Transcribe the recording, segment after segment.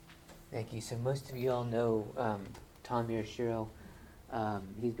Thank you. So most of you all know Tom Miyashiro.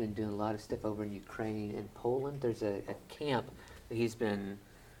 He's been doing a lot of stuff over in Ukraine and Poland. There's a camp that he's been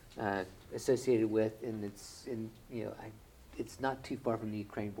uh, associated with, and it's not too far from the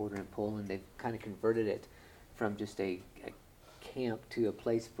Ukraine border in Poland. They've kind of converted it from just a camp to a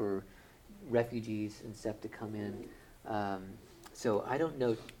place for refugees and stuff to come in. So I don't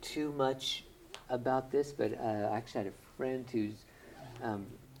know too much about this, but I actually had a friend who's um,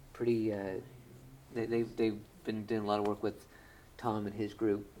 pretty. They've been doing a lot of work with Tom and his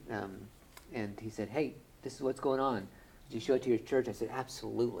group, and he said, "Hey, this is what's going on. Did you show it to your church?" I said,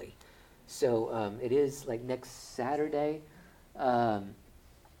 "Absolutely." So it is like next Saturday, and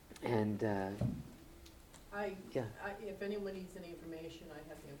yeah. If anyone needs any information, I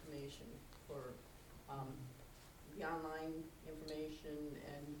have the information for the online information,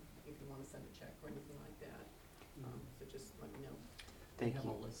 and if you want to send a check or anything like that. So just let me know. They Thank have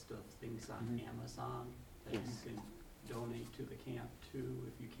you. a list of things on Mhm. Amazon that Yes. you can donate to the camp too.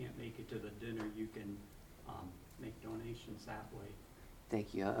 If you can't make it to the dinner, you can make donations that way.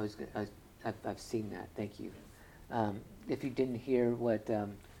 Thank you. I've seen that. Thank you. If you didn't hear what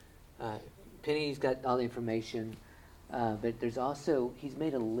Penny's got all the information, but there's also he's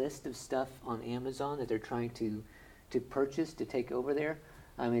made a list of stuff on Amazon that they're trying to purchase to take over there.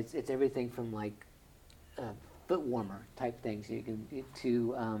 It's everything from like foot warmer type things. You can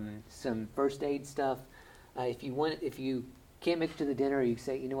to some first aid stuff. If you can't make it to the dinner, you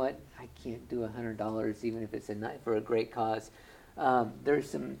say, you know what, I can't do $100, even if it's a night for a great cause. There's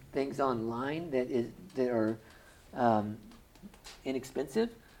some things online that are inexpensive.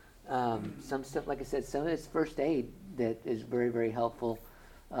 Some stuff, like I said, some of it's first aid that is very, very helpful.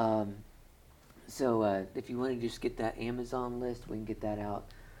 So if you want to just get that Amazon list, we can get that out,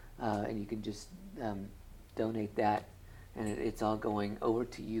 and you can just donate that, and it's all going over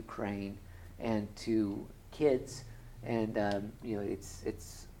to Ukraine and to kids. And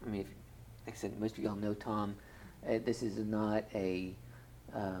it's. I mean, like I said, most of y'all know Tom. This is not a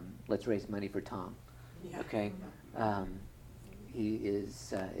let's raise money for Tom. Yeah. Okay. He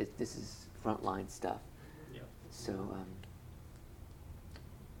is. This is frontline stuff. Yep. So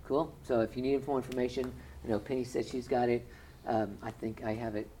cool. So if you need more information, I know Penny said she's got it. I think I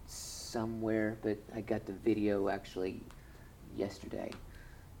have it somewhere, but I got the video actually yesterday.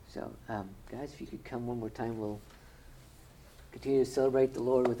 So guys, if you could come one more time, we'll continue to celebrate the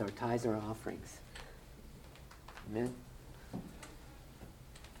Lord with our tithes and our offerings. Amen.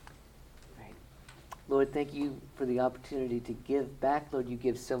 Right. Lord, thank you for the opportunity to give back. Lord, you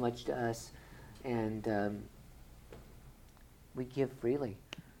give so much to us, and we give freely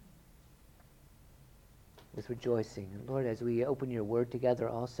with rejoicing. And Lord, as we open your word together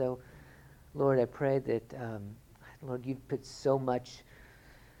also, Lord, I pray that, Lord, you've put so much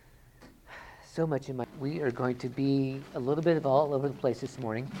in my... We are going to be a little bit of all over the place this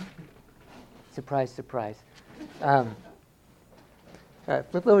morning. Surprise, surprise.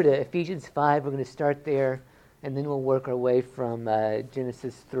 Flip over to Ephesians 5. We're going to start there, and then we'll work our way from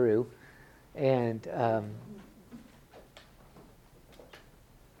Genesis through. And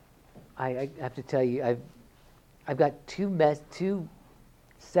I have to tell you, I've got two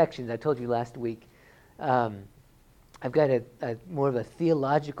sections. I told you last week. I've got a more of a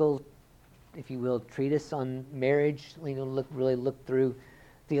theological, if you will, treatise on marriage. Really look through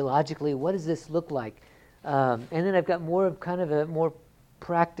theologically, what does this look like? And then I've got more of kind of a more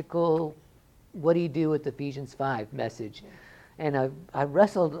practical, what do you do with Ephesians 5 message? And I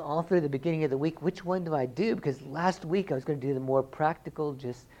wrestled all through the beginning of the week, which one do I do? Because last week I was going to do the more practical,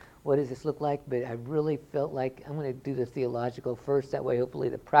 just what does this look like? But I really felt like I'm going to do the theological first. That way, hopefully,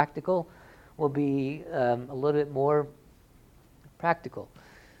 the practical will be a little bit more practical.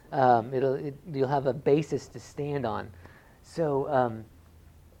 You'll have a basis to stand on. So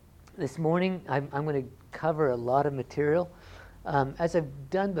this morning, I'm going to cover a lot of material. As I've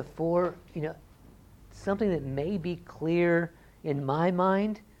done before, something that may be clear in my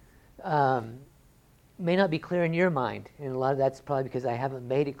mind may not be clear in your mind. And a lot of that's probably because I haven't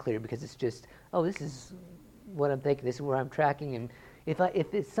made it clear, because it's just, this is what I'm thinking, this is where I'm tracking. And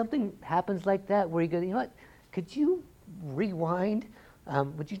if something happens like that where you go, you know what, could you rewind?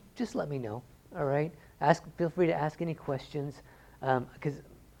 Would you just let me know, all right? Feel free to ask any questions, because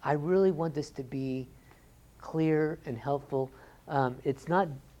I really want this to be clear and helpful. It's not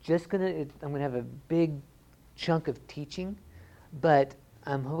just I'm going to have a big chunk of teaching, but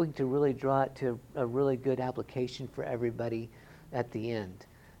I'm hoping to really draw it to a really good application for everybody at the end,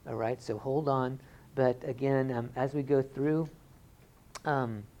 all right? So hold on. But again, as we go through,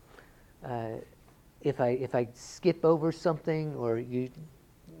 if I skip over something, or you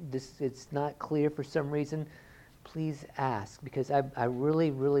it's not clear for some reason, please ask, because I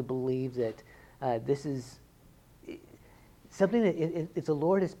really, really believe that this is something that if the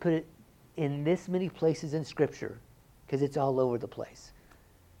Lord has put it in this many places in Scripture, because it's all over the place,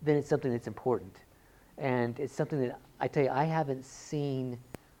 then it's something that's important. And it's something that, I tell you, I haven't seen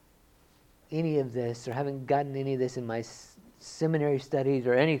any of this or haven't gotten any of this in my seminary studies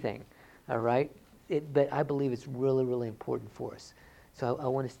or anything, all right? But I believe it's really, really important for us. So I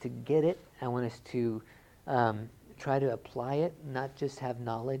want us to get it. I want us to try to apply it, not just have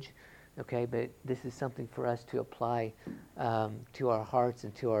knowledge, okay? But this is something for us to apply to our hearts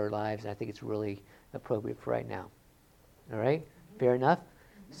and to our lives. And I think it's really appropriate for right now. All right? Fair enough?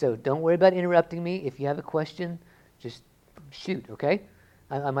 So don't worry about interrupting me. If you have a question, just shoot, okay?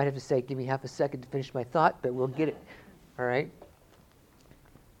 I might have to say, give me half a second to finish my thought, but we'll get it. All right?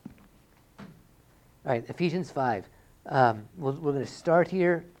 All right, Ephesians 5. We're going to start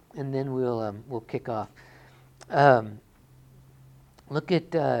here, and then we'll kick off. Look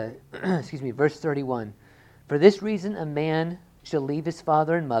at, verse 31. For this reason a man shall leave his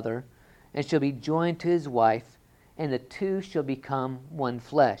father and mother, and shall be joined to his wife, and the two shall become one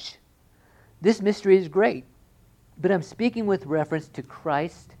flesh. This mystery is great, but I'm speaking with reference to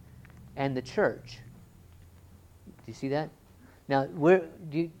Christ and the church. Do you see that? Now,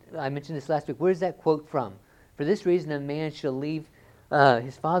 I mentioned this last week. Where's that quote from? For this reason, a man shall leave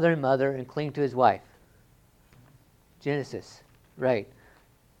his father and mother and cling to his wife. Genesis, right?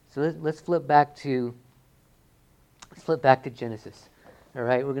 So let's flip back to Genesis. All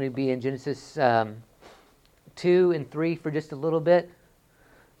right, we're going to be in Genesis 2 and 3 for just a little bit.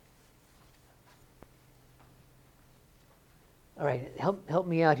 All right, help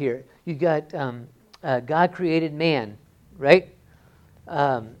me out here. You got God created man, right?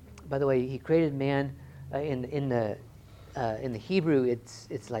 By the way, He created man in the Hebrew.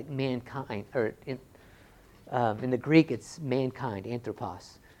 It's like mankind, or in the Greek, it's mankind,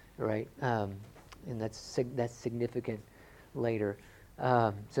 anthropos, right? And that's significant later.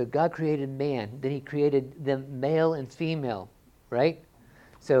 So God created man. Then He created them male and female, right?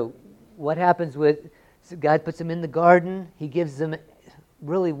 So what happens so God puts them in the garden. He gives them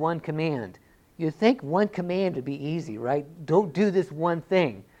really one command. You'd think one command would be easy, right? Don't do this one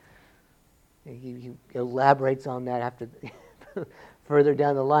thing. He elaborates on that after further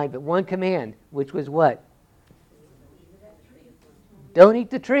down the line. But one command, which was what? Don't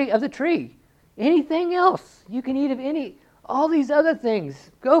eat of the tree. Anything else, you can eat of all these other things.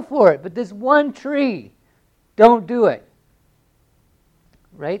 Go for it. But this one tree, don't do it.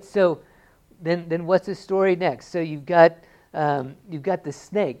 Right? So then what's the story next? So you've got the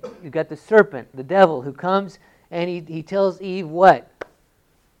snake, you've got the serpent, the devil, who comes and he tells Eve what?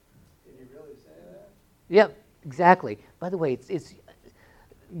 Did he really say that? Yep, exactly. By the way, it's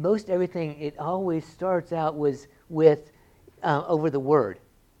most everything. It always starts out with over the word.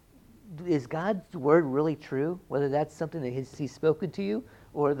 Is God's word really true? Whether that's something that He's spoken to you,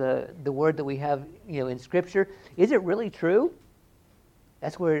 or the word that we have, in Scripture, is it really true?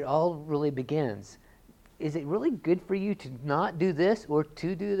 That's where it all really begins. Is it really good for you to not do this or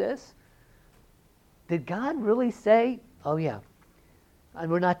to do this? Did God really say, oh yeah,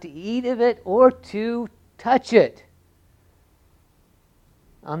 and we're not to eat of it or to touch it?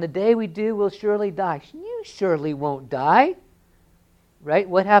 On the day we do, we'll surely die. You surely won't die. Right?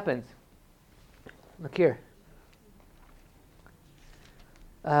 What happens? Look here.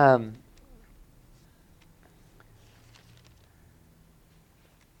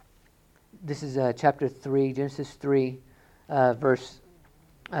 This is chapter 3, Genesis 3, verse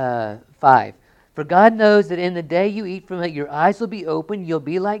 5. For God knows that in the day you eat from it, your eyes will be opened. You'll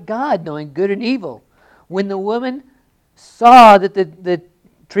be like God, knowing good and evil. When the woman saw that the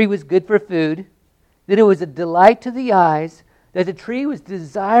tree was good for food, that it was a delight to the eyes, that the tree was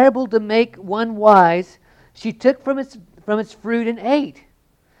desirable to make one wise, she took from its fruit and ate.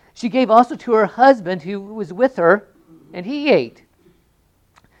 She gave also to her husband who was with her, and he ate.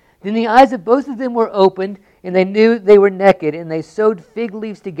 Then the eyes of both of them were opened, and they knew they were naked, and they sewed fig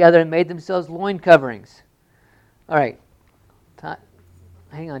leaves together and made themselves loin coverings. All right.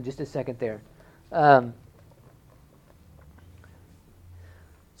 Hang on just a second there.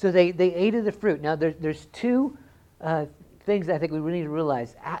 So they ate of the fruit. Now there's two things I think we really need to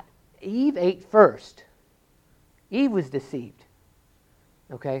realize. Eve ate first. Eve was deceived.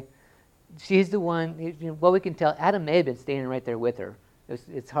 Okay? She's the one, what we can tell, Adam may have been standing right there with her.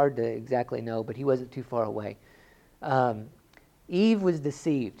 It's hard to exactly know, but he wasn't too far away. Eve was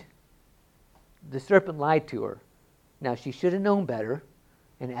deceived. The serpent lied to her. Now, she should have known better,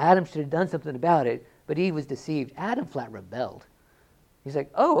 and Adam should have done something about it, but Eve was deceived. Adam flat rebelled. He's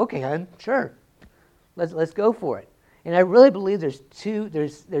like, oh, okay, hon, sure. Let's go for it. And I really believe there's two,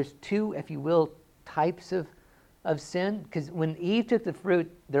 if you will, types of sin. Because when Eve took the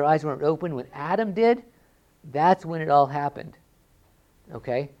fruit, their eyes weren't open. When Adam did, that's when it all happened.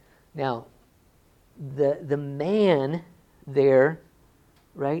 Okay? Now, the man there,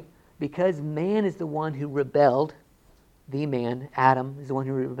 right? Because man is the one who rebelled, the man, Adam, is the one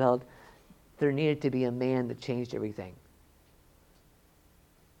who rebelled, there needed to be a man that changed everything.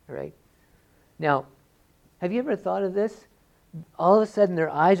 All right? Now, have you ever thought of this? All of a sudden their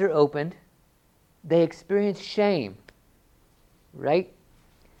eyes are opened. They experience shame. Right?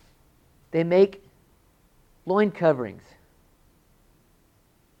 They make loin coverings.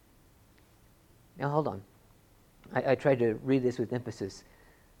 Now hold on. I tried to read this with emphasis.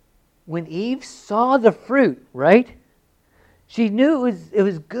 When Eve saw the fruit, right? She knew it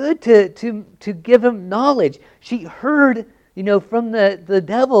was good to give him knowledge. She heard, from the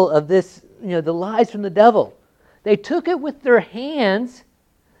devil of this, the lies from the devil. They took it with their hands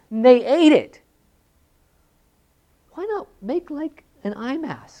and they ate it. Why not make like an eye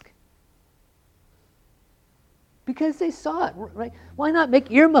mask? Because they saw it, right? Why not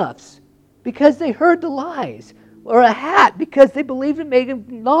make earmuffs? Because they heard the lies. Or a hat because they believed it made them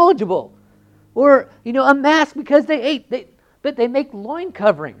knowledgeable. Or, a mask because they ate. But they make loin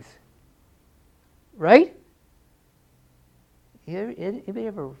coverings. Right? Anybody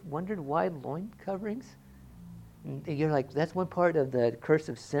ever wondered why loin coverings? And you're like, that's one part of the curse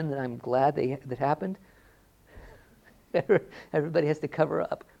of sin that I'm glad that happened. Everybody has to cover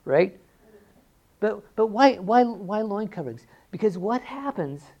up, right? But why loin coverings? Because what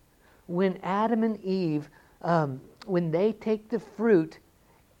happens when Adam and Eve, when they take the fruit,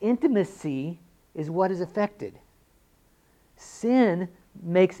 intimacy is what is affected. Sin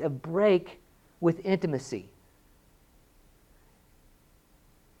makes a break with intimacy.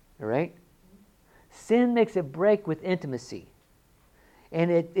 All right? Sin makes a break with intimacy. And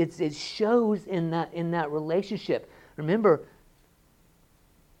it shows in that relationship. Remember,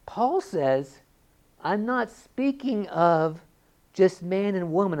 Paul says, I'm not speaking of just man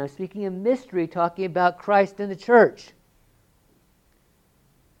and woman. I'm speaking of mystery, talking about Christ and the church.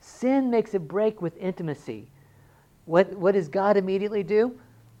 Sin makes a break with intimacy. What does God immediately do?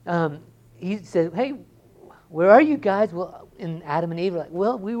 He says, hey, where are you guys? Well, and Adam and Eve are like,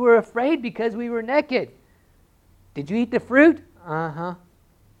 well, we were afraid because we were naked. Did you eat the fruit? Uh-huh.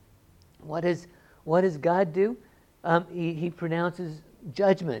 What does God do? He pronounces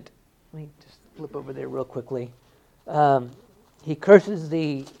judgment. Let me just flip over there real quickly. He curses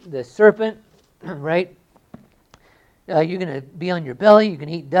the serpent, right? You're going to be on your belly. You can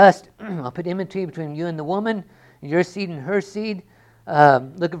eat dust. I'll put enmity between you and the woman, your seed and her seed.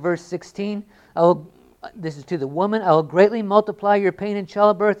 Look at verse 16. This is to the woman. I will greatly multiply your pain in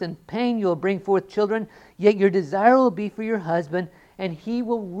childbirth. In pain you will bring forth children. Yet your desire will be for your husband, and he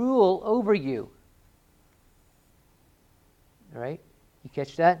will rule over you. All right? You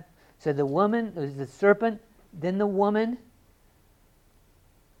catch that? So the woman, it was the serpent, then the woman,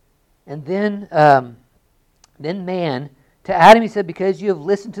 and then man. To Adam he said, because you have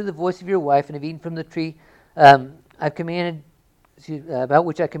listened to the voice of your wife and have eaten from the tree about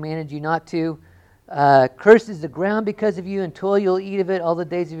which I commanded you not to. Cursed is the ground because of you, and toil you'll eat of it all the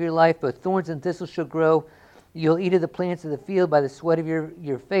days of your life. Both thorns and thistles shall grow. You'll eat of the plants of the field by the sweat of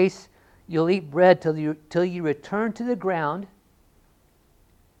your face. You'll eat bread till you return to the ground,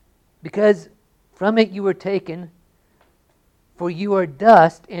 because from it you were taken, for you are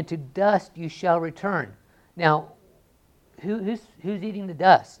dust, and to dust you shall return. Now, who's eating the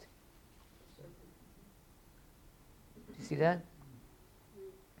dust? Do you see that?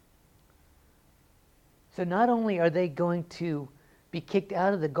 So not only are they going to be kicked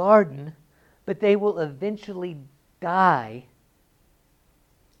out of the garden, but they will eventually die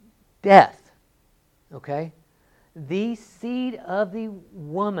death. Okay? The seed of the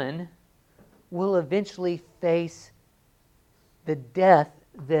woman will eventually face the death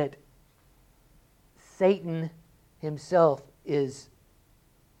that Satan himself is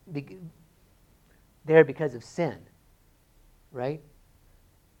there because of sin. Right?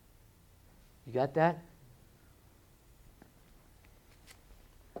 You got that?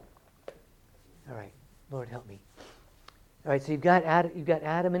 All right, Lord help me. All right, so you've got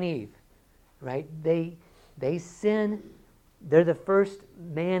Adam and Eve, right? They sin. They're the first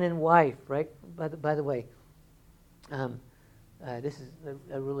man and wife, right? By the way, this is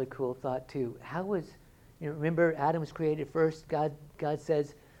a really cool thought too. How was, remember Adam was created first. God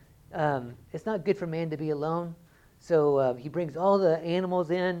says it's not good for man to be alone, so he brings all the animals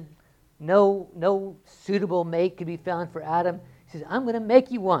in. No suitable mate could be found for Adam. He says, I'm going to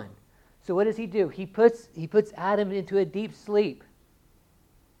make you one. So what does he do? He puts Adam into a deep sleep.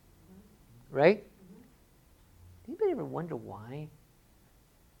 Right? Anybody ever wonder why?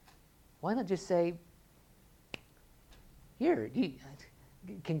 Why not just say, here,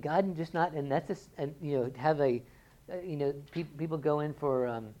 can God just not, and that's have a, people go in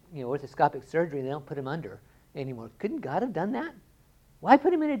for, orthoscopic surgery and they don't put him under anymore. Couldn't God have done that? Why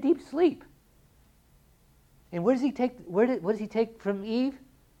put him in a deep sleep? And where does he take, what does he take from Eve?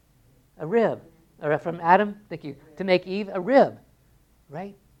 A rib. Or from Adam, thank you, to make Eve a rib.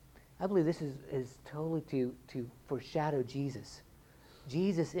 Right? I believe this is totally to foreshadow Jesus.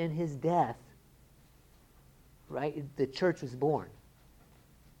 Jesus in his death, right? The church was born.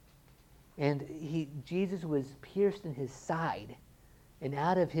 And Jesus was pierced in his side. And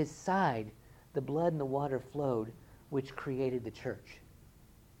out of his side, the blood and the water flowed, which created the church.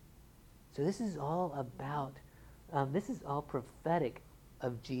 So this is all about, this is all prophetic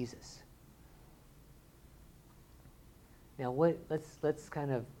of Jesus. Now, let's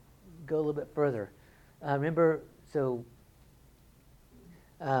kind of go a little bit further. Remember,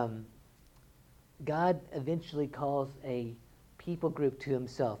 God eventually calls a people group to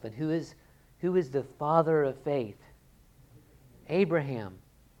himself. And who is the father of faith? Abraham,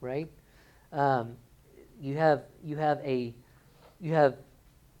 right? You have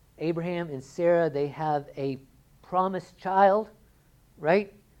Abraham and Sarah. They have a promised child,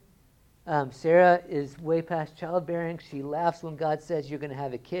 right? Sarah is way past childbearing. She laughs when God says you're going to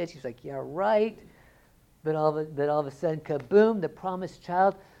have a kid. She's like, yeah, right. But all of a sudden, kaboom, the promised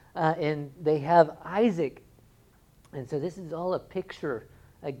child. And they have Isaac. And so this is all a picture,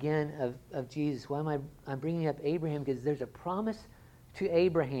 again, of Jesus. Why am I'm bringing up Abraham? Because there's a promise to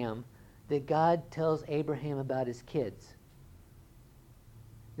Abraham that God tells Abraham about his kids.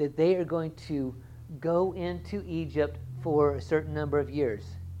 That they are going to go into Egypt for a certain number of years.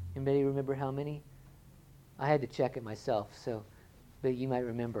 Anybody remember how many? I had to check it myself, but you might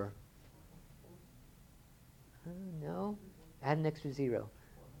remember. No? Add an extra 0.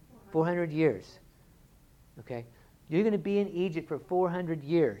 400 years. Okay? You're going to be in Egypt for 400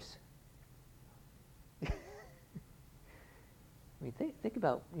 years. I mean, think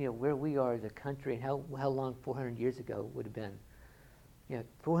about where we are as a country and how long 400 years ago would have been.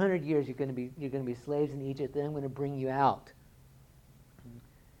 400 years you're going to be slaves in Egypt. Then I'm going to bring you out.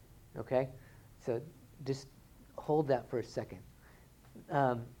 Okay, so just hold that for a second.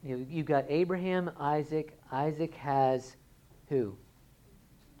 You've got Abraham, Isaac. Isaac has who?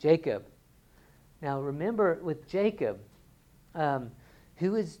 Jacob. Now remember, with Jacob, who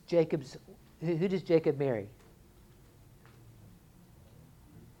does Jacob marry?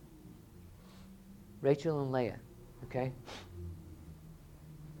 Rachel and Leah. Okay.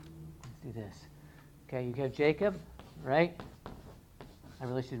 Let's do this. Okay, you have Jacob, right? I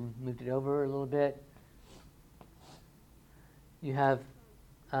really should have moved it over a little bit. You have,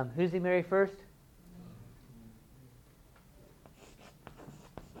 who does he marry first?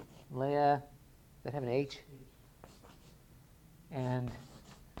 Leah, does that have an H? And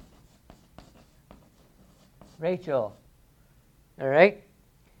Rachel. All right?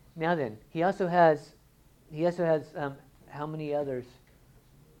 Now then, he also has how many others?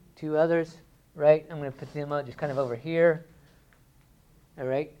 2 others, right? I'm going to put them out just kind of over here. All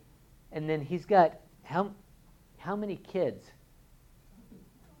right? And then he's got how many kids?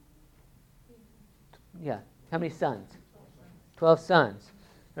 Yeah. How many sons? 12 sons,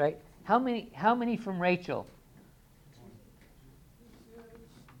 right? How many from Rachel?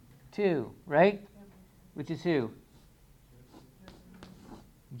 2, right? Which is who?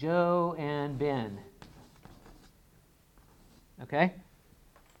 Joe and Ben. Okay?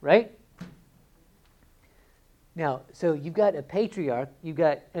 Right? Now, so you've got a patriarch. You've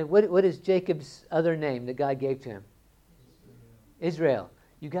got, and what is Jacob's other name that God gave to him? Israel.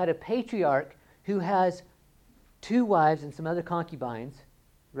 You've got a patriarch who has 2 wives and some other concubines,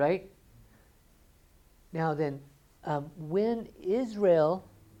 right? Now then, when Israel,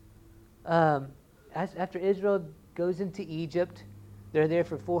 after Israel goes into Egypt, they're there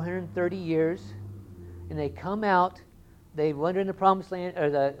for 430 years, and they come out. They wander in the promised land, or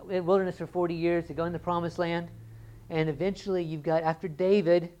the wilderness for 40 years. They go in the promised land. And eventually you've got, after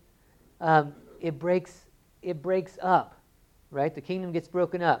David, it breaks up, right? The kingdom gets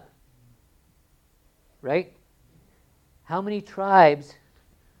broken up, right? How many tribes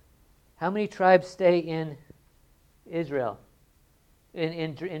stay in Israel,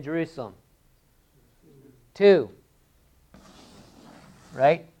 in Jerusalem? 2,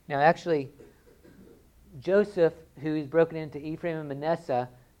 right? Now actually, Joseph, who is broken into Ephraim and Manasseh,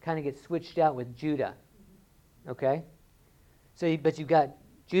 kind of gets switched out with Judah. Okay? But you've got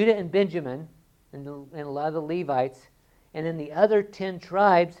Judah and Benjamin and a lot of the Levites, and then the other 10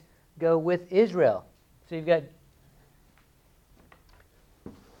 tribes go with Israel. So you've got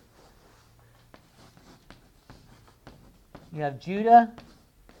you have Judah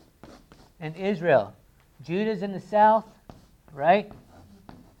and Israel. Judah's in the south, right?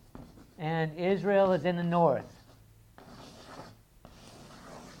 And Israel is in the north.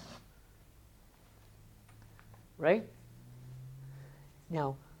 Right?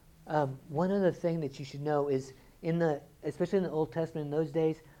 Now, one other thing that you should know is especially in the Old Testament in those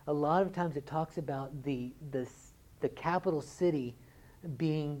days, a lot of times it talks about the capital city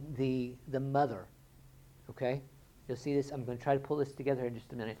being the mother. Okay? You'll see this. I'm going to try to pull this together in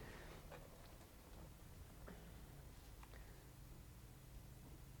just a minute.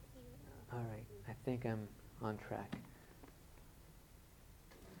 All right. I think I'm on track.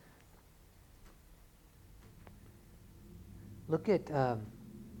 Look at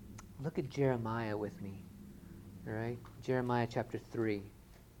Jeremiah with me. All right? Jeremiah chapter 3.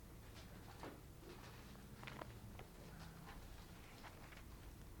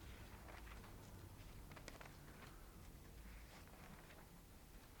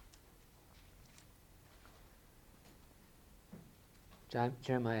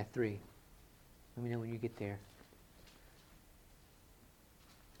 Jeremiah 3. Let me know when you get there.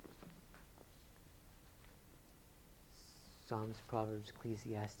 Psalms, Proverbs,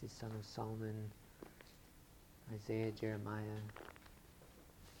 Ecclesiastes, Son of Solomon, Isaiah, Jeremiah.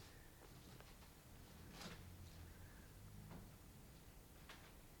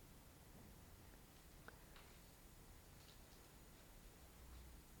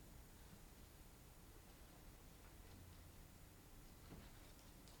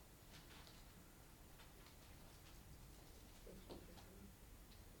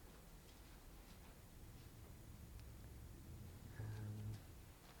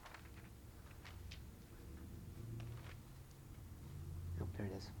 There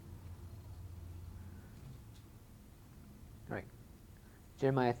it is. All right.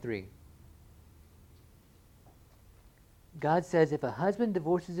 Jeremiah 3. God says, if a husband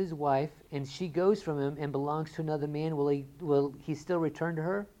divorces his wife and she goes from him and belongs to another man, will he still return to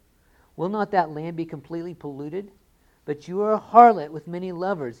her? Will not that land be completely polluted? But you are a harlot with many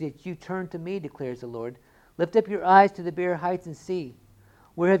lovers, yet you turn to me, declares the Lord. Lift up your eyes to the bare heights and see.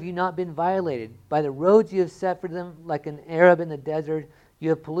 Where have you not been violated? By the roads you have set for them like an Arab in the desert. You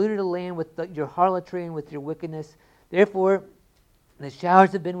have polluted the land with your harlotry and with your wickedness. Therefore, the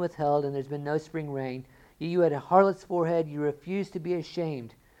showers have been withheld, and there's been no spring rain. You had a harlot's forehead. You refused to be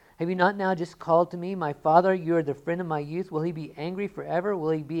ashamed. Have you not now just called to me, my father? You are the friend of my youth. Will he be angry forever?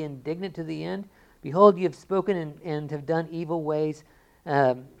 Will he be indignant to the end? Behold, you have spoken and have done evil ways.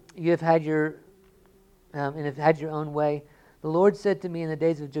 You have had your own way. The Lord said to me in the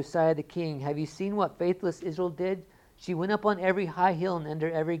days of Josiah the king, have you seen what faithless Israel did? She went up on every high hill and under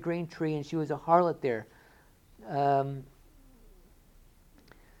every green tree, and she was a harlot there.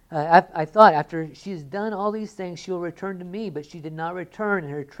 I thought, after she's done all these things, she will return to me, but she did not return,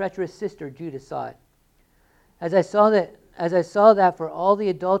 and her treacherous sister Judah saw it. As I saw that for all the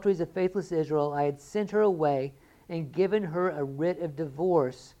adulteries of faithless Israel, I had sent her away and given her a writ of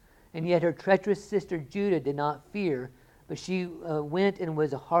divorce, and yet her treacherous sister Judah did not fear, but she went and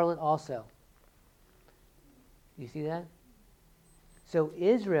was a harlot also. You see that? So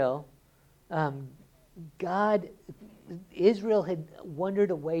Israel had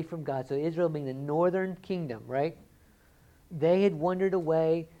wandered away from God. So Israel being the northern kingdom, right? They had wandered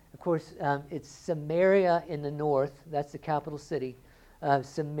away. Of course, it's Samaria in the north. That's the capital city.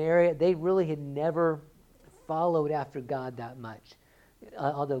 Samaria, they really had never followed after God that much.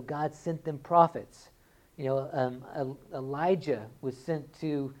 Although God sent them prophets. You know, Elijah was sent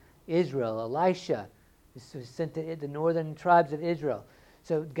to Israel. Elisha was sent to the northern tribes of Israel.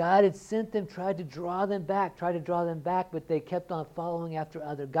 So God had sent them, tried to draw them back, but they kept on following after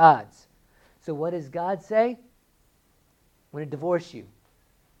other gods. So what does God say? I'm going to divorce you.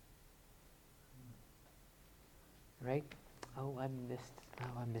 Right? I missed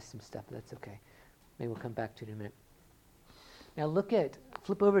some stuff, but that's okay. Maybe we'll come back to it in a minute. Now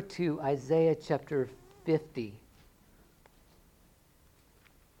flip over to Isaiah chapter 50.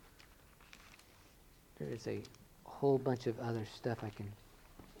 There is a whole bunch of other stuff I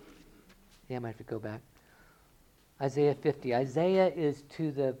might have to go back. Isaiah 50. Isaiah is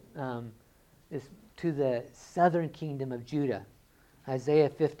to the southern kingdom of Judah. Isaiah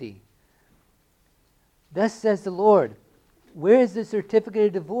 50. Thus says the Lord, where is the certificate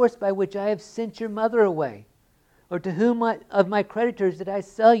of divorce by which I have sent your mother away? Or to whom of my creditors did I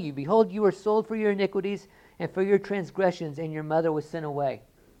sell you? Behold, you are sold for your iniquities, and for your transgressions, and your mother was sent away.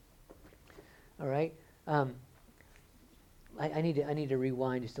 All right? I need to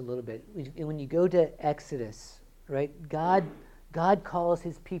rewind just a little bit. When you go to Exodus, right, God calls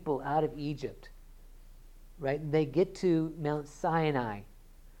his people out of Egypt. Right? They get to Mount Sinai.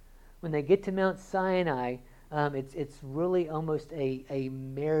 When they get to Mount Sinai, it's really almost a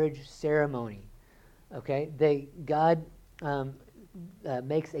marriage ceremony. Okay? God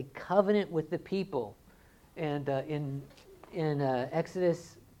makes a covenant with the people, and in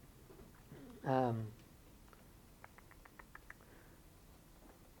Exodus. Let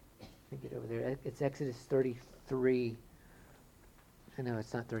me get over there. It's Exodus 33. I know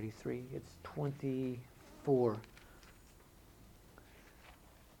it's not 33. It's 24.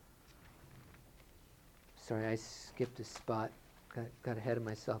 Sorry, I skipped a spot. Got ahead of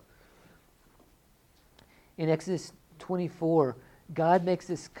myself. In Exodus 24, God makes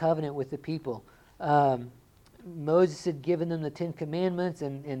this covenant with the people. Moses had given them the 10 Commandments,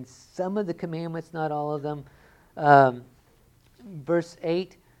 and some of the commandments, not all of them. Verse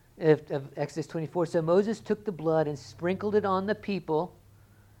 8 of Exodus 24, so Moses took the blood and sprinkled it on the people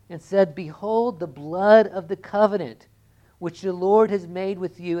and said, behold, the blood of the covenant, which the Lord has made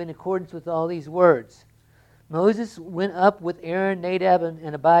with you in accordance with all these words. Moses went up with Aaron, Nadab,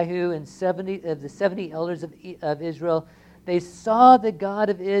 and Abihu, and 70 of the 70 elders of Israel. They saw the God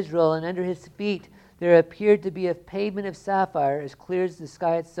of Israel, and under his feet there appeared to be a pavement of sapphire, as clear as the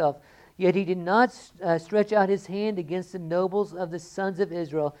sky itself. Yet he did not stretch out his hand against the nobles of the sons of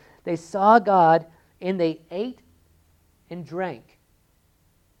Israel. They saw God, and they ate and drank.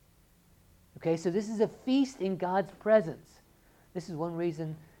 Okay, so this is a feast in God's presence. This is one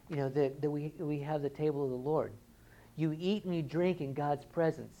reason, that we have the table of the Lord. You eat and you drink in God's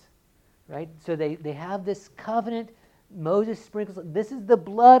presence, right? So they have this covenant. Moses sprinkles. This is the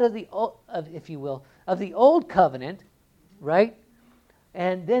blood of the old covenant, right?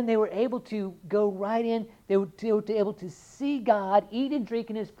 And then they were able to go right in. They were able to see God, eat and drink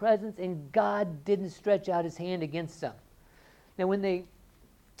in his presence, and God didn't stretch out his hand against them. Now, when they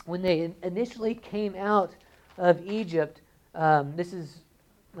initially came out of Egypt, this is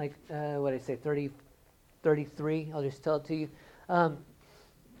like, 33, I'll just tell it to you.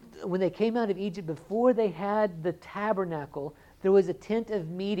 When they came out of Egypt, before they had the tabernacle, there was a tent of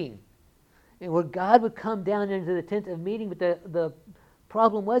meeting, and where God would come down into the tent of meeting, but the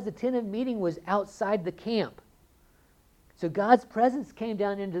problem was the tent of meeting was outside the camp. So God's presence came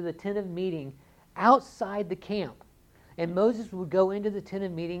down into the tent of meeting outside the camp. And Moses would go into the tent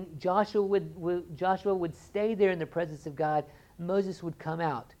of meeting. Joshua would stay there in the presence of God. Moses would come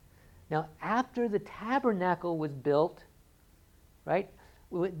out. Now, after the tabernacle was built, right?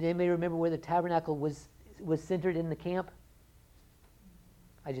 They may remember where the tabernacle was centered in the camp.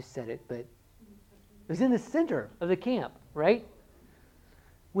 I just said it, but it was in the center of the camp, right?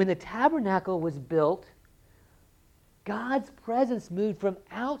 When the tabernacle was built, God's presence moved from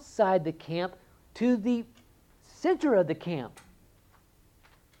outside the camp to the center of the camp.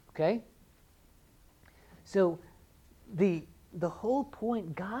 Okay? So the whole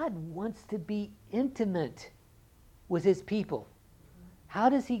point, God wants to be intimate with his people. How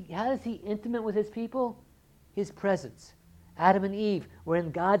does he intimate with his people? His presence. Adam and Eve were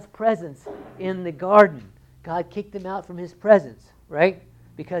in God's presence in the garden. God kicked them out from his presence, right?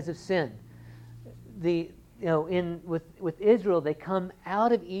 Because of sin. With Israel, they come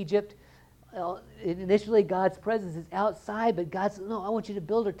out of Egypt. Initially, God's presence is outside, but God says, no, I want you to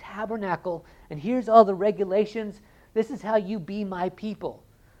build a tabernacle, and here's all the regulations. This is how you be my people.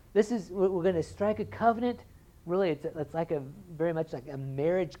 We're going to strike a covenant. Really, it's like very much like a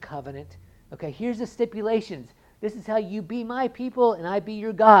marriage covenant. Okay, here's the stipulations. This is how you be my people, and I be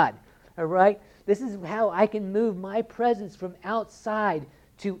your God. All right? This is how I can move my presence from outside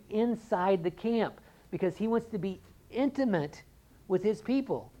to inside the camp, because he wants to be intimate with his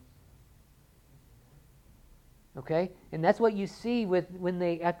people. Okay, and that's what you see when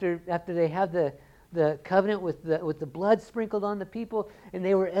they after they have the covenant with the blood sprinkled on the people, and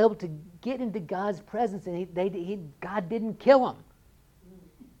they were able to get into God's presence, and God didn't kill them.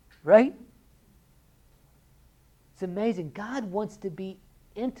 Right? It's amazing. God wants to be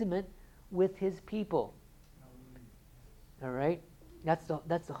intimate with his people. All right, that's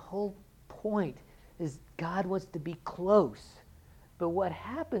the whole point. Is God wants to be close, but what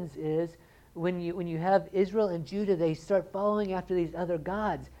happens is when you have Israel and Judah, they start following after these other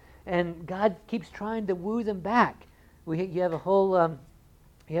gods, and God keeps trying to woo them back. You have a whole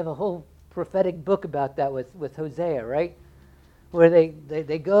prophetic book about that with Hosea, right? Where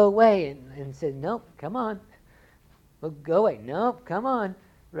they go away and say, nope, come on. Well, go away. Nope, come on.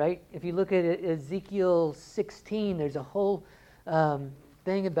 right? If you look at Ezekiel 16, there's a whole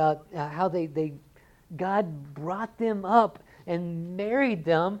thing about how God brought them up and married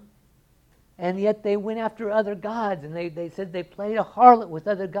them, and yet they went after other gods, and they said they played a harlot with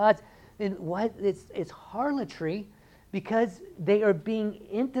other gods. And what it's harlotry because they are being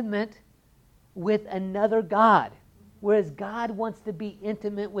intimate with another god, whereas God wants to be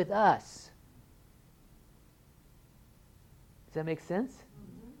intimate with us. Does that make sense?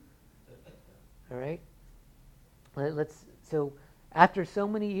 All right. So after so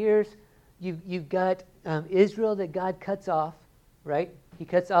many years, you've got Israel that God cuts off, right? He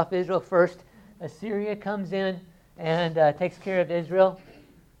cuts off Israel first. Assyria comes in and takes care of Israel.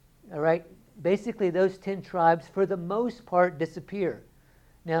 All right. Basically, those 10 tribes, for the most part, disappear.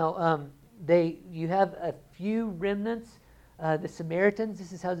 Now, you have a few remnants. The Samaritans.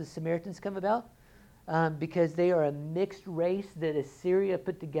 This is how the Samaritans come about, because they are a mixed race that Assyria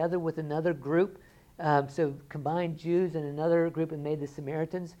put together with another group. So combined Jews and another group and made the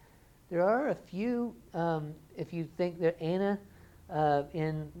Samaritans. There are a few. If you think that Anna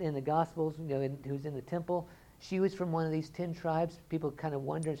in the Gospels, who's in the temple. She was from one of these 10 tribes. People kind of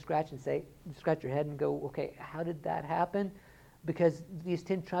wonder and scratch your head and go, okay, how did that happen? Because these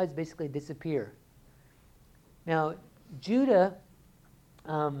 10 tribes basically disappear. Now, Judah,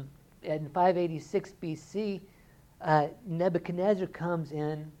 in 586 BC, Nebuchadnezzar comes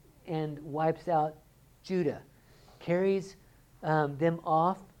in and wipes out Judah, carries them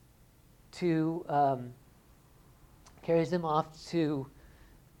off to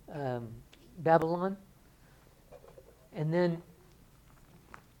Babylon. And then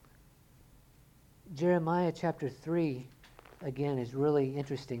Jeremiah chapter 3, again, is really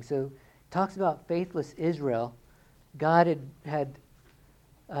interesting. So it talks about faithless Israel. God had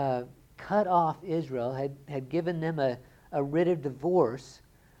cut off Israel, had given them a writ of divorce.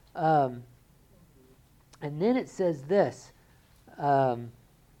 And then it says this.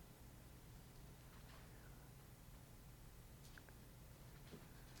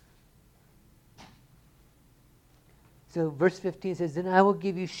 So verse 15 says, "Then I will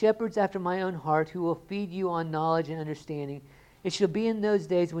give you shepherds after my own heart, who will feed you on knowledge and understanding. It shall be in those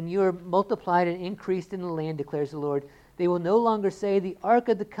days when you are multiplied and increased in the land, declares the Lord. They will no longer say, the ark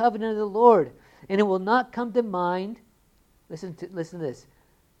of the covenant of the Lord, and it will not come to mind." Listen to this.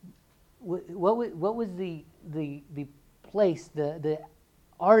 What was the place, the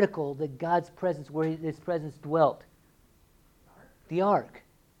article that God's presence, where His presence dwelt? The ark,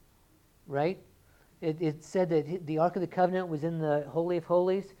 right? It said that the Ark of the Covenant was in the Holy of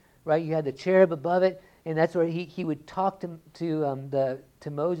Holies, right? You had the cherub above it, and that's where he would talk to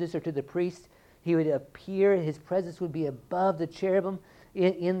Moses or to the priest. He would appear; his presence would be above the cherubim,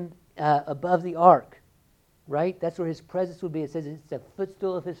 above the ark, right? That's where his presence would be. It says it's a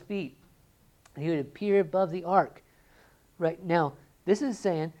footstool of his feet. He would appear above the ark, right? Now, this is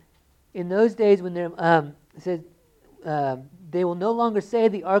saying, in those days when it says. They will no longer say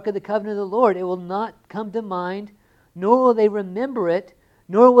the ark of the covenant of the Lord. It will not come to mind, nor will they remember it,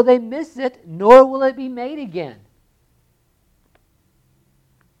 nor will they miss it, nor will it be made again.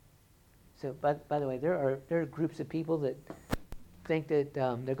 So, by the way, there are groups of people that think that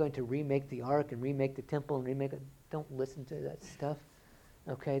they're going to remake the ark and remake the temple and remake it. Don't listen to that stuff.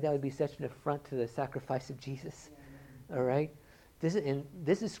 Okay, that would be such an affront to the sacrifice of Jesus. All right, this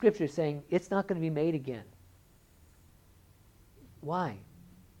is Scripture saying it's not going to be made again. Why?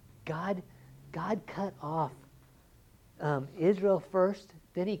 God cut off Israel first,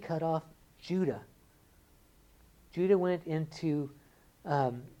 then He cut off Judah. Judah went into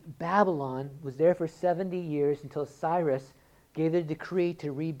Babylon, was there for 70 years until Cyrus gave the decree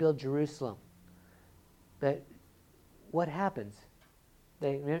to rebuild Jerusalem. But what happens?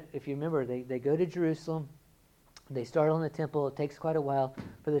 If you remember, they go to Jerusalem, they start on the temple. It takes quite a while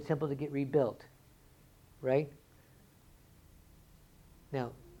for the temple to get rebuilt, right?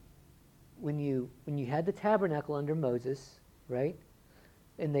 Now, when you had the tabernacle under Moses, right,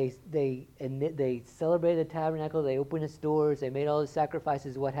 and they celebrated the tabernacle, they opened its doors, they made all the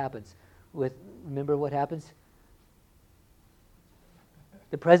sacrifices. What happens? Remember what happens?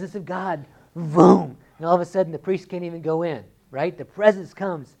 The presence of God, boom, and all of a sudden the priest can't even go in, right? The presence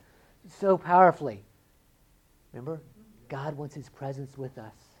comes so powerfully. Remember, God wants His presence with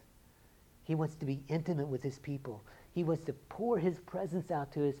us. He wants to be intimate with His people. He wants to pour His presence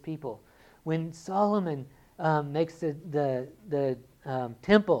out to His people. When Solomon makes the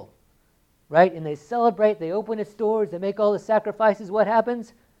temple, right, and they celebrate, they open its doors, they make all the sacrifices, what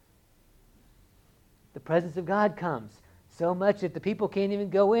happens? The presence of God comes. So much that the people can't even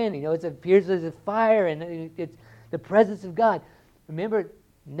go in. It appears as a fire, and it's the presence of God. Remember,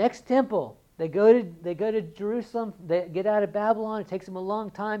 Next temple, they go to Jerusalem. They get out of Babylon. It takes them a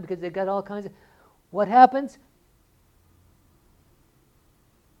long time because they've got all kinds of. What happens?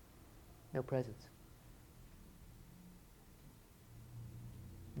 No presents.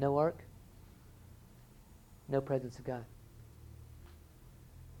 No ark. No presence of God.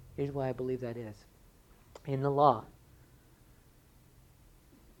 Here's why I believe that is. In the law,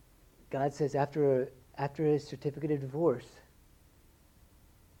 God says after a certificate of divorce,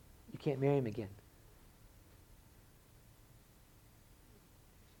 you can't marry him again.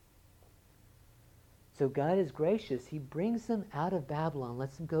 So God is gracious. He brings them out of Babylon,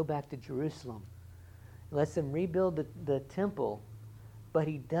 lets them go back to Jerusalem, lets them rebuild the temple, but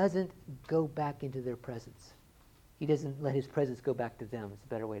he doesn't go back into their presence. He doesn't let his presence go back to them. It's a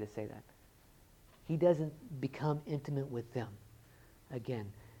better way to say that. He doesn't become intimate with them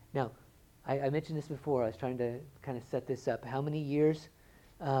again. Now, I mentioned this before. I was trying to kind of set this up. How many years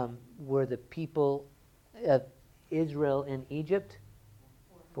were the people of Israel in Egypt?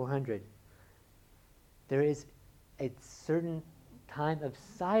 400. There is a certain time of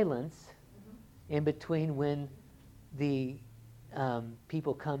silence in between when the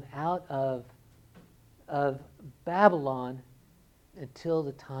people come out of Babylon until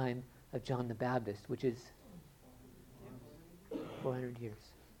the time of John the Baptist, which is 400 years.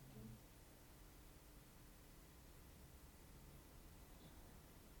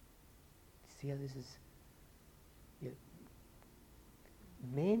 See how this is?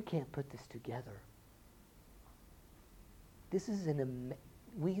 Man can't put this together. This is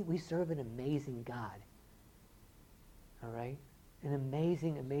we serve an amazing God. All right? An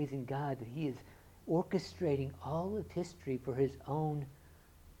amazing, amazing God that he is orchestrating all of history for his own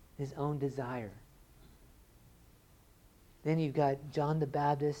desire. Then you've got John the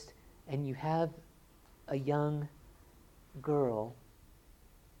Baptist, and you have a young girl,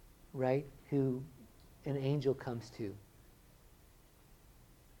 right, who an angel comes to,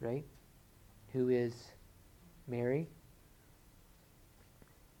 right, who is Mary.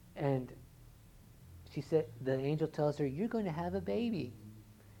 And she said, the angel tells her, you're going to have a baby.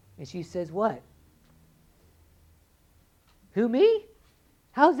 And she says, what? Who, me?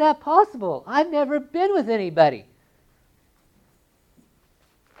 How's that possible? I've never been with anybody.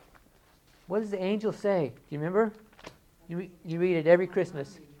 What does the angel say? Do you remember? You read it every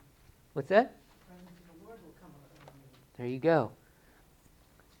Christmas. What's that? There you go.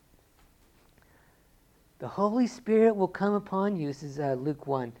 The Holy Spirit will come upon you. This is Luke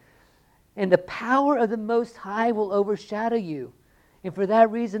 1. And the power of the Most High will overshadow you. And for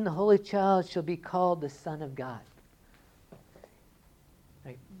that reason, the Holy Child shall be called the Son of God.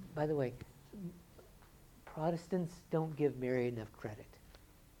 Right. By the way, Protestants don't give Mary enough credit.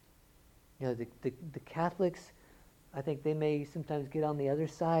 You know, the Catholics, I think they may sometimes get on the other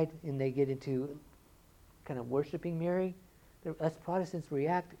side and they get into kind of worshiping Mary. Us Protestants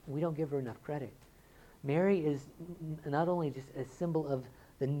react, we don't give her enough credit. Mary is not only just a symbol of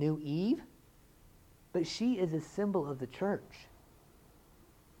the new Eve, but she is a symbol of the church.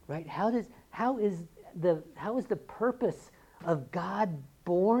 Right? How is the purpose of God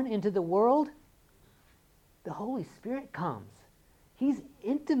born into the world? The Holy Spirit comes. He's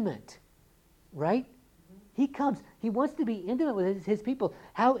intimate, right? He comes. He wants to be intimate with his people.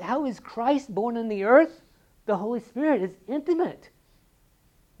 How is Christ born in the earth? The Holy Spirit is intimate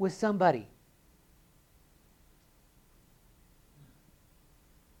with somebody.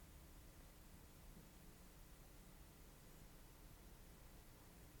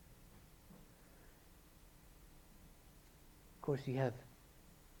 Of course, you have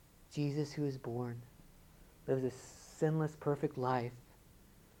Jesus who is born, lives a sinless, perfect life,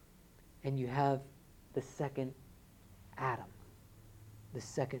 and you have the second Adam, the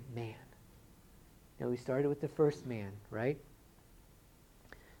second man. Now, we started with the first man, right?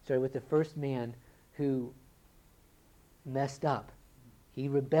 Started with the first man who messed up. He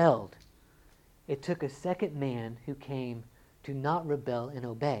rebelled. It took a second man who came to not rebel and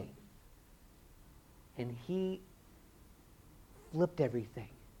obey. And he flipped everything.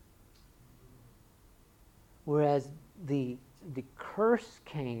 Whereas the curse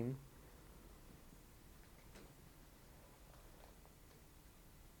came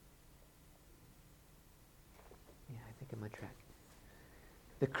I'm on track.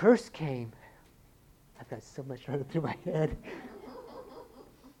 The curse came. I've got so much running through my head.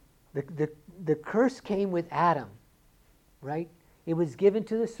 The curse came with Adam, right? It was given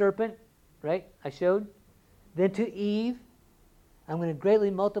to the serpent, right? I showed. Then to Eve. I'm going to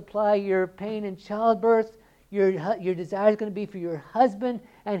greatly multiply your pain in childbirth. Your desire is going to be for your husband,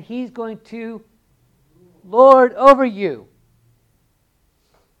 and he's going to lord over you.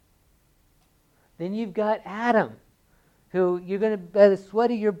 Then you've got Adam, who you're going to, by the sweat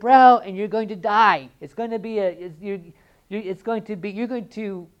of your brow, and you're going to die. It's going to be the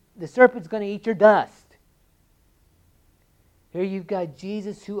serpent's going to eat your dust. Here you've got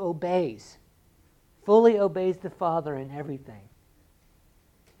Jesus who obeys, fully obeys the Father in everything.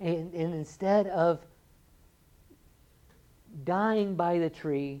 And instead of dying by the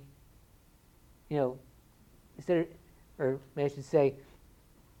tree, or I should say,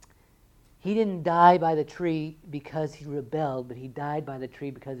 he didn't die by the tree because he rebelled, but he died by the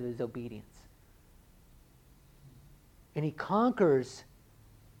tree because of his obedience. And he conquers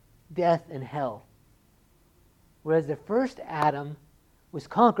death and hell. Whereas the first Adam was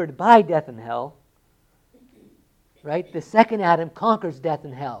conquered by death and hell, right? The second Adam conquers death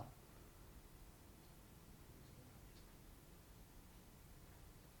and hell.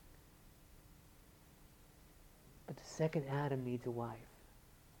 But the second Adam needs a wife.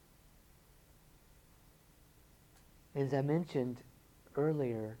 As I mentioned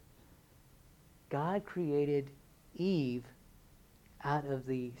earlier, God created Eve out of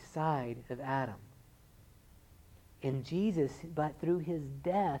the side of Adam. And Jesus, but through his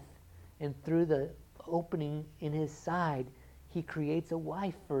death and through the opening in his side, he creates a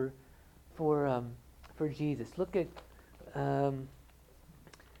wife for Jesus. Look at 2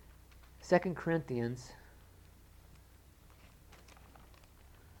 Corinthians.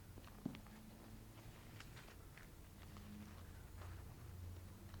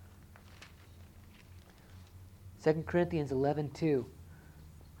 Second Corinthians 11:2.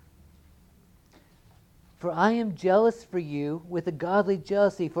 For I am jealous for you with a godly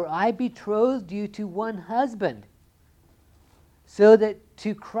jealousy, for I betrothed you to one husband, so that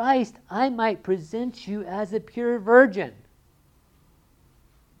to Christ I might present you as a pure virgin.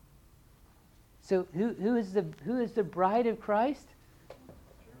 So who is the bride of Christ?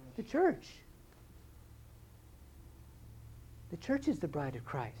 The church. The church is the bride of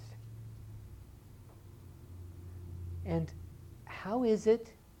Christ. And how is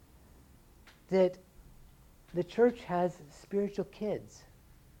it that the church has spiritual kids?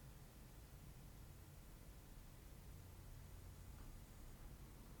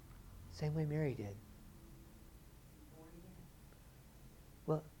 Same way Mary did.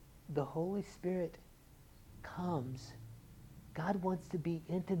 Well, the Holy Spirit comes. God wants to be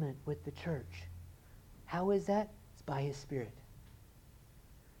intimate with the church. How is that? It's by His Spirit.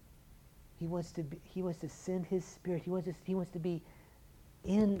 He wants to send His Spirit. He wants to be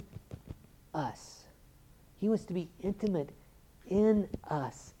in us. He wants to be intimate in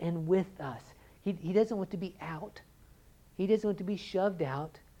us and with us. He doesn't want to be out. He doesn't want to be shoved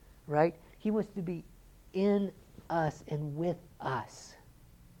out, right? He wants to be in us and with us.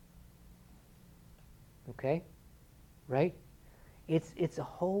 Okay? Right? It's a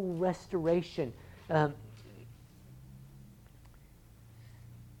whole restoration.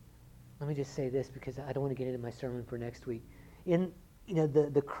 Let me just say this because I don't want to get into my sermon for next week. In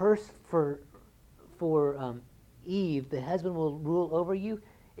the curse for Eve, the husband will rule over you.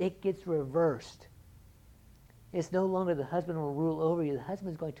 It gets reversed. It's no longer the husband will rule over you. The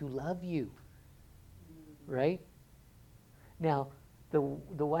husband is going to love you, right? Now, the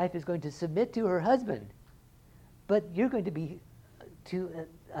wife is going to submit to her husband, but you're going to be to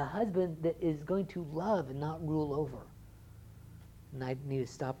a husband that is going to love and not rule over. And I need to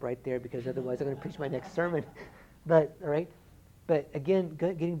stop right there because otherwise I'm going to preach my next sermon. But, all right? But again,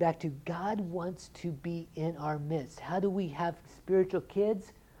 getting back to God wants to be in our midst. How do we have spiritual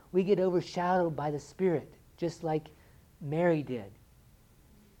kids? We get overshadowed by the Spirit, just like Mary did.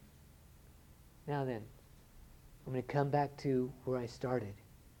 Now then, I'm going to come back to where I started.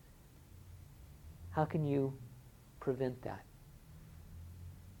 How can you prevent that?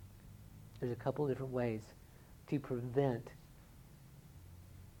 There's a couple different ways to prevent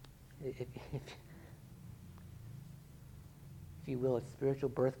if you will, it's spiritual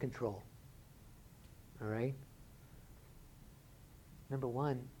birth control. All right? Number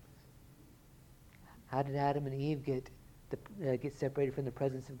one, how did Adam and Eve get separated from the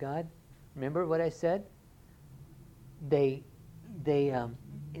presence of God? Remember what I said? The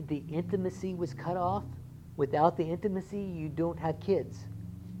intimacy was cut off. Without the intimacy, you don't have kids.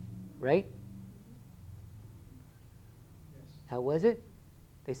 Right? Yes. How was it?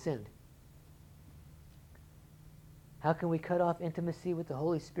 They sinned. How can we cut off intimacy with the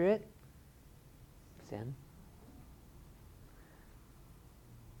Holy Spirit? Sin.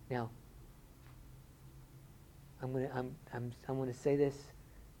 Now, I'm going to say this.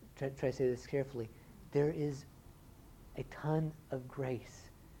 Try to say this carefully. There is a ton of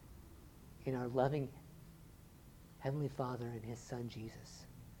grace in our loving Heavenly Father and His Son Jesus.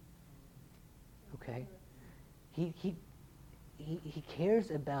 Okay? He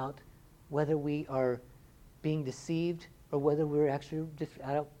cares about whether we are being deceived or whether we're actually just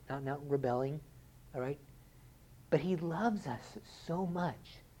out and out rebelling. All right? But he loves us so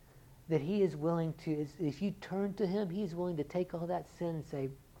much that he is willing to, if you turn to him, he's willing to take all that sin and say,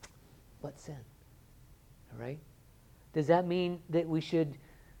 what sin? All right? Does that mean that we should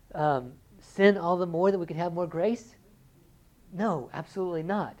sin all the more that we can have more grace? No, absolutely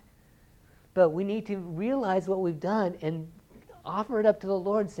not. But we need to realize what we've done and offer it up to the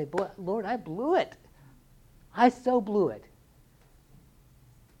Lord and say, Lord, I blew it. I so blew it.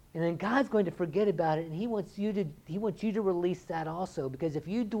 And then God's going to forget about it, and He wants you to release that also, because if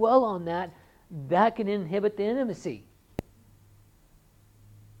you dwell on that, that can inhibit the intimacy.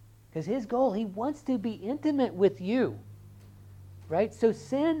 Because His goal, He wants to be intimate with you. Right? So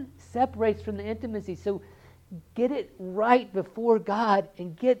sin separates from the intimacy. So get it right before God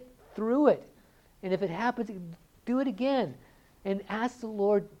and get through it. And if it happens, do it again. And ask the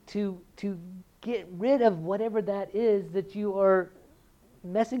Lord to get rid of whatever that is that you are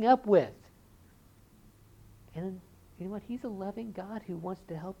messing up with. And you know what? He's a loving God who wants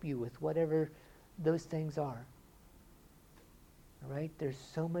to help you with whatever those things are. All right? There's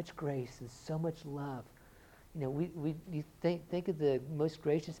so much grace and so much love. You know, you think of the most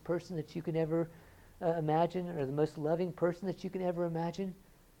gracious person that you can ever imagine, or the most loving person that you can ever imagine,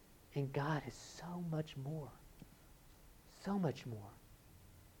 and God is so much more. So much more.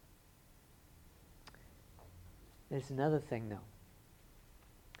 There's another thing, though.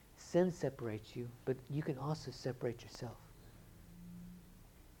 Sin separates you, but you can also separate yourself.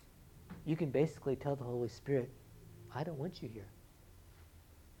 You can basically tell the Holy Spirit, I don't want you here.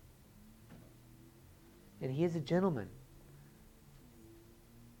 And He is a gentleman.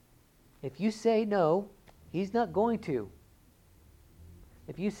 If you say no, He's not going to.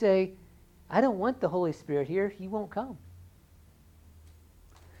 If you say, I don't want the Holy Spirit here, He won't come.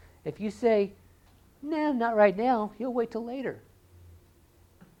 If you say, no, not right now, He'll wait till later.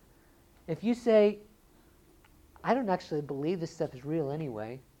 If you say, I don't actually believe this stuff is real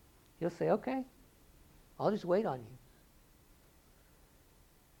anyway, He'll say, okay, I'll just wait on you.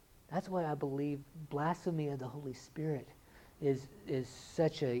 That's why I believe blasphemy of the Holy Spirit is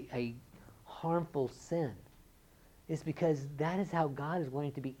such a harmful sin. It's because that is how God is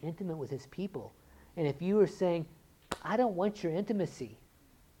wanting to be intimate with His people. And if you are saying, I don't want your intimacy,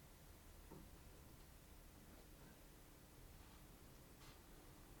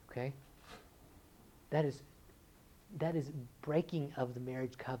 okay, that is breaking of the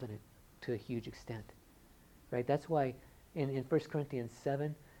marriage covenant to a huge extent. Right? That's why in 1 Corinthians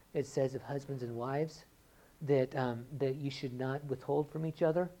 7, it says of husbands and wives that you should not withhold from each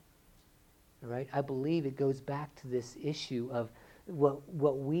other. All right? I believe it goes back to this issue of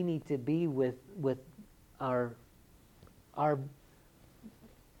what we need to be with our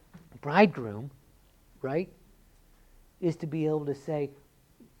bridegroom, right? Is to be able to say,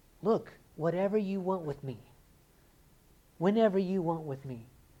 look, whatever you want with me, whenever you want with me,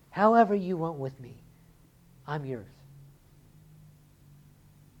 however you want with me, I'm yours.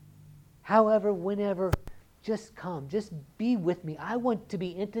 However, whenever, just come. Just be with me. I want to be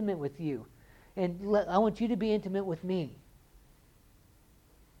intimate with you. And I want you to be intimate with me.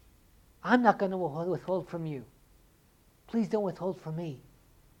 I'm not going to withhold from you. Please don't withhold from me.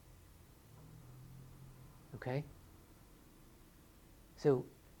 Okay? So,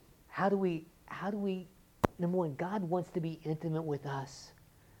 how do we, number one, God wants to be intimate with us.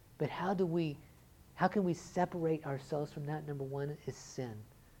 But how can we separate ourselves from that? Number one is sin.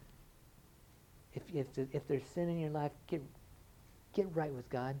 If there's sin in your life, get right with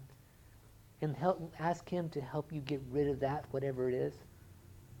God, and ask Him to help you get rid of that, whatever it is.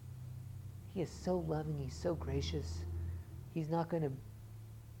 He is so loving. He's so gracious. He's not going to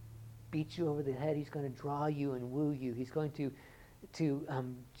beat you over the head. He's going to draw you and woo you. He's going to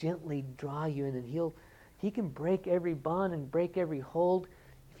gently draw you, and then He can break every bond and break every hold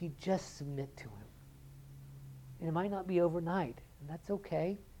if you just submit to Him. And it might not be overnight, and that's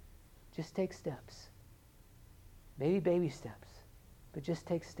okay. Just take steps. Maybe baby steps, but just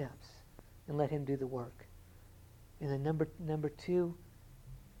take steps and let Him do the work. And then number two,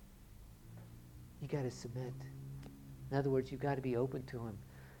 you got to submit. In other words, you've got to be open to Him.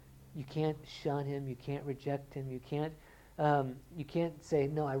 You can't shun Him. You can't reject Him. You can't say,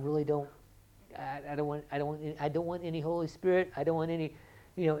 no, I really don't. I don't want any Holy Spirit. I don't want any.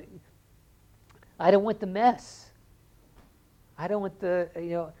 I don't want the mess. I don't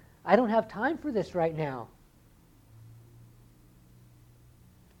want I don't have time for this right now.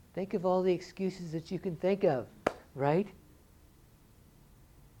 Think of all the excuses that you can think of, right?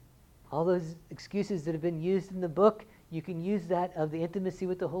 All those excuses that have been used in the book, you can use that of the intimacy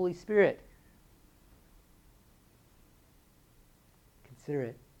with the Holy Spirit. Consider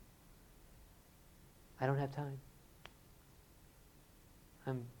it. I don't have time.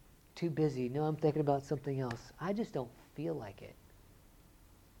 I'm too busy. No, I'm thinking about something else. I just don't feel like it.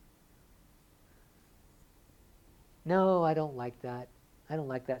 No, I don't like that. I don't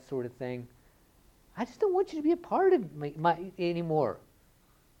like that sort of thing. I just don't want you to be a part of my anymore.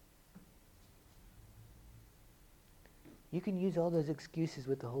 You can use all those excuses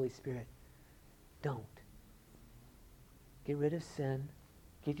with the Holy Spirit. Don't. Get rid of sin.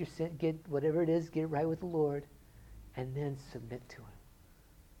 Get your sin, get whatever it is, get it right with the Lord, and then submit to Him.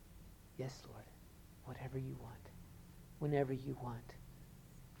 Yes, Lord. Whatever you want. Whenever you want.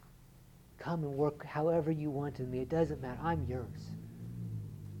 Come and work however you want in me. It doesn't matter. I'm yours.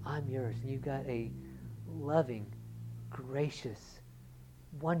 I'm yours. And you've got a loving, gracious,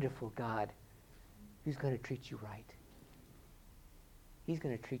 wonderful God who's going to treat you right. He's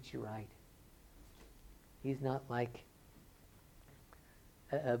going to treat you right. He's not like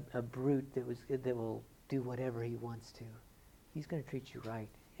a brute that will do whatever he wants to. He's going to treat you right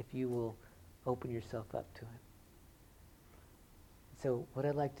if you will open yourself up to him. So what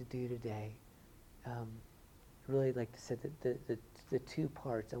I'd like to do today, really like to set the two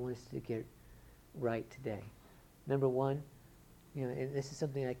parts I want us to get right today. Number one, and this is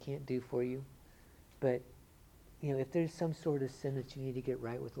something I can't do for you, but if there's some sort of sin that you need to get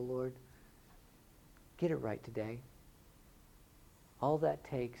right with the Lord, get it right today. All that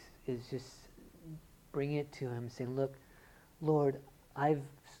takes is just bringing it to Him, saying, "Look, Lord, I've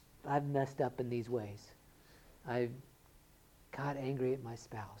messed up in these ways. I got angry at my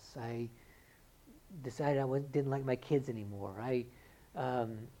spouse. I decided I didn't like my kids anymore. I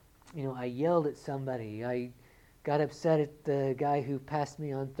yelled at somebody. I got upset at the guy who passed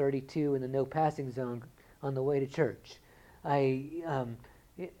me on 32 in the no passing zone on the way to church.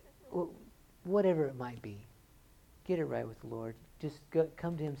 Whatever it might be, get it right with the Lord. Just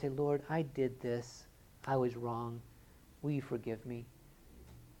come to Him and say, Lord, I did this. I was wrong. Will you forgive me?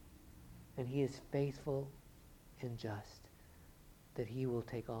 And He is faithful and just, that He will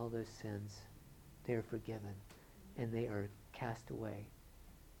take all those sins. They are forgiven, and they are cast away.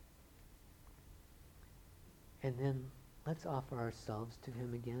 And then let's offer ourselves to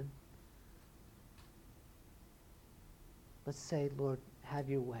Him again. Let's say, Lord, have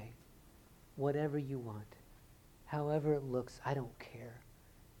your way. Whatever you want. However it looks, I don't care.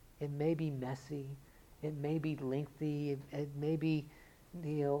 It may be messy. It may be lengthy. It may be,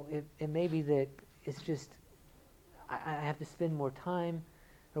 it may be that it's just, I have to spend more time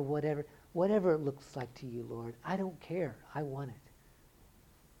or whatever. Whatever it looks like to you, Lord, I don't care. I want it.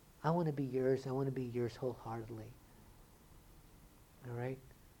 I want to be yours. I want to be yours wholeheartedly. All right?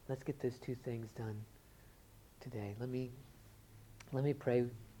 Let's get those two things done today. Let me pray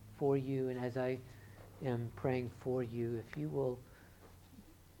for you, and as I am praying for you, if you will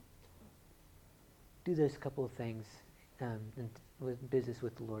do those couple of things with business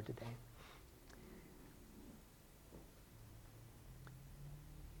with the Lord today.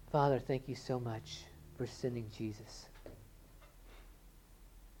 Father, thank you so much for sending Jesus,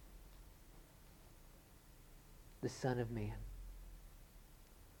 the Son of Man,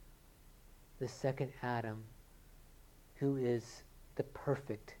 the second Adam, who is the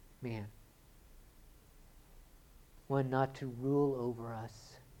perfect man. One not to rule over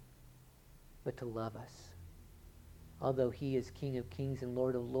us, but to love us. Although He is King of Kings and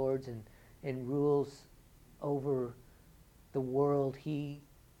Lord of Lords and rules over the world, He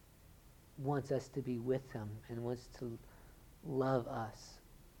wants us to be with Him and wants to love us.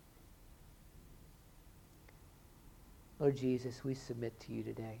 Lord Jesus, we submit to you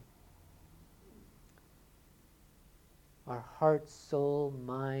today. Our heart, soul,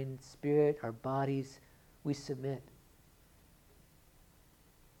 mind, spirit, our bodies, we submit.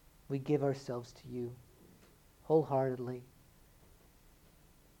 We give ourselves to you wholeheartedly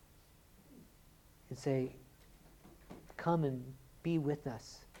and say, come and be with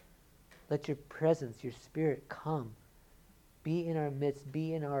us. Let your presence, your spirit come. Be in our midst,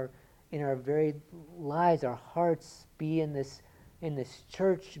 be in our very lives, our hearts, be in this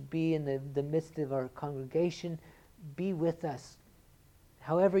church, be in the midst of our congregation. Be with us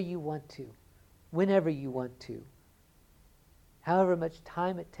however you want to, whenever you want to. However much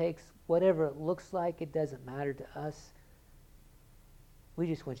time it takes, whatever it looks like, it doesn't matter to us. We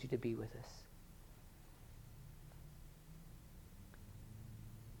just want you to be with us.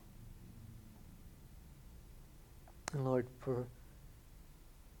 And Lord, for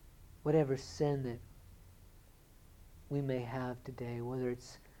whatever sin that we may have today, whether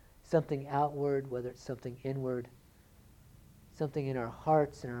it's something outward, whether it's something inward, something in our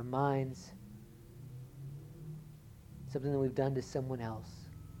hearts and our minds, something that we've done to someone else,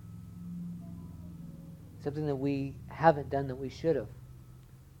 something that we haven't done that we should have.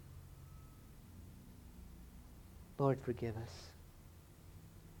 Lord, forgive us.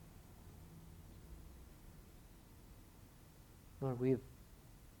 Lord,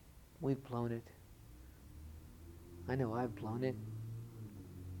 we've blown it. I know I've blown it.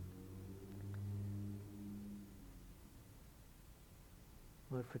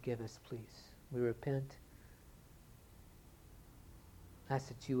 Lord, forgive us, please. We repent. Ask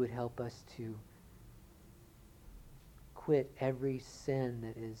that you would help us to quit every sin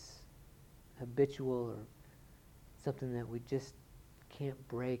that is habitual or something that we just can't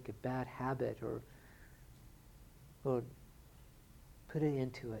break, a bad habit, or Lord, put it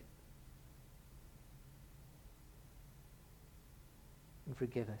into it. And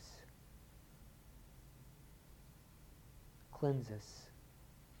forgive us. Cleanse us.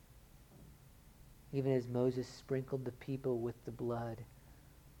 Even as Moses sprinkled the people with the blood,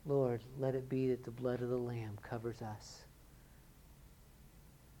 Lord, let it be that the blood of the Lamb covers us,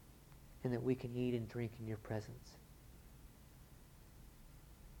 and that we can eat and drink in your presence.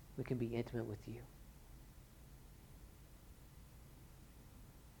 We can be intimate with you.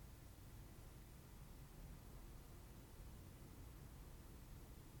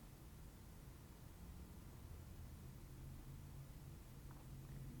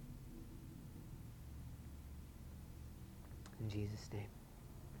 In Jesus' name.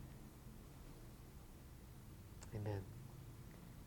 Amen.